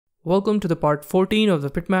Welcome to the part 14 of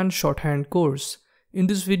the Pitman Shorthand course. In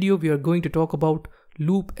this video, we are going to talk about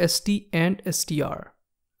loop st and str.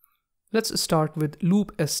 Let's start with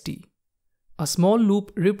loop st. A small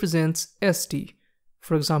loop represents st.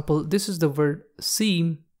 For example, this is the word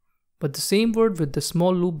seam, but the same word with the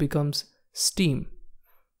small loop becomes steam.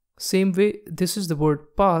 Same way, this is the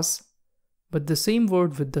word pass, but the same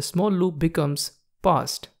word with the small loop becomes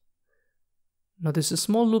passed. Now this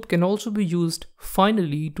small loop can also be used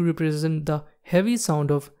finally to represent the heavy sound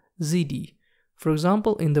of zd. For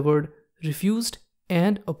example, in the word refused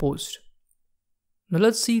and opposed. Now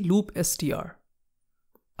let's see loop str.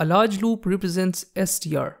 A large loop represents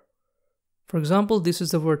str. For example, this is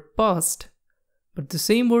the word past, but the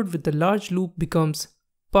same word with the large loop becomes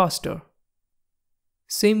paster.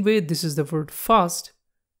 Same way, this is the word fast,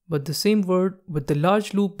 but the same word with the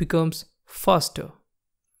large loop becomes faster.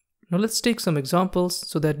 Now let's take some examples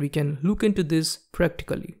so that we can look into this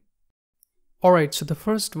practically. Alright, so the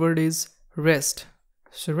first word is rest.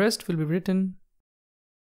 So rest will be written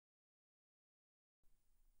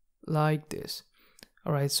like this.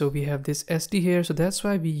 Alright, so we have this st here, so that's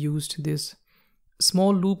why we used this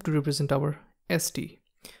small loop to represent our st.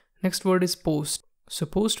 Next word is post. So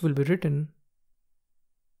post will be written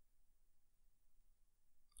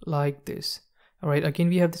like this. Alright, again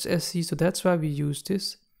we have this sc, so that's why we use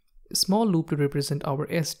this small loop to represent our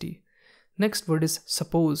st. Next word is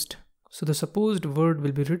supposed. So the supposed word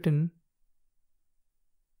will be written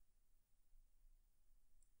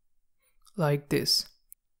like this.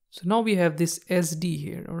 So now we have this sd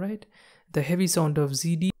here, alright, the heavy sound of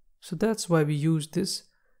zd. So that's why we use this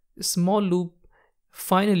small loop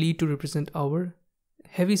finally to represent our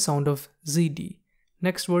heavy sound of zd.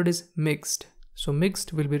 Next word is mixed. So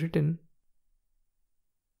mixed will be written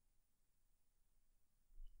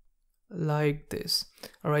like this.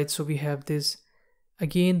 Alright, so we have this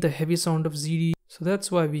again the heavy sound of zd, so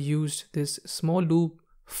that's why we used this small loop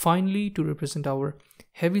finally to represent our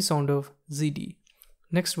heavy sound of zd.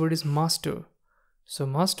 Next word is master. So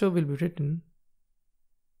master will be written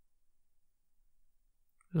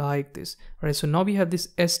like this. Alright, so now we have this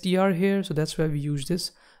str here, so that's why we use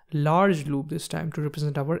this large loop this time to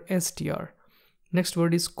represent our str. Next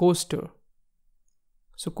word is coaster.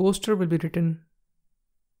 So coaster will be written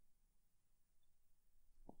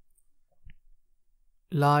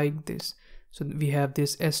like this. So we have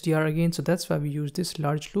this str again, so that's why we use this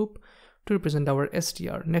large loop to represent our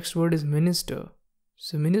str. Next word is minister.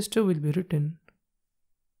 So minister will be written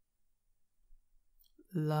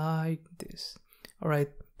like this. Alright,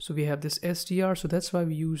 so we have this str, so that's why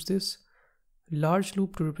we use this large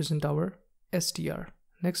loop to represent our str.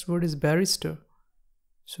 Next word is barrister.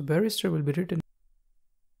 So barrister will be written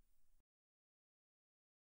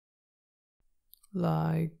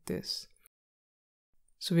like this.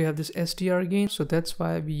 So we have this str again, so that's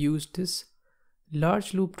why we used this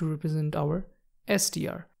large loop to represent our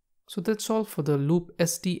str. So that's all for the loop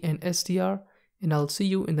st and str, and I'll see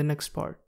you in the next part.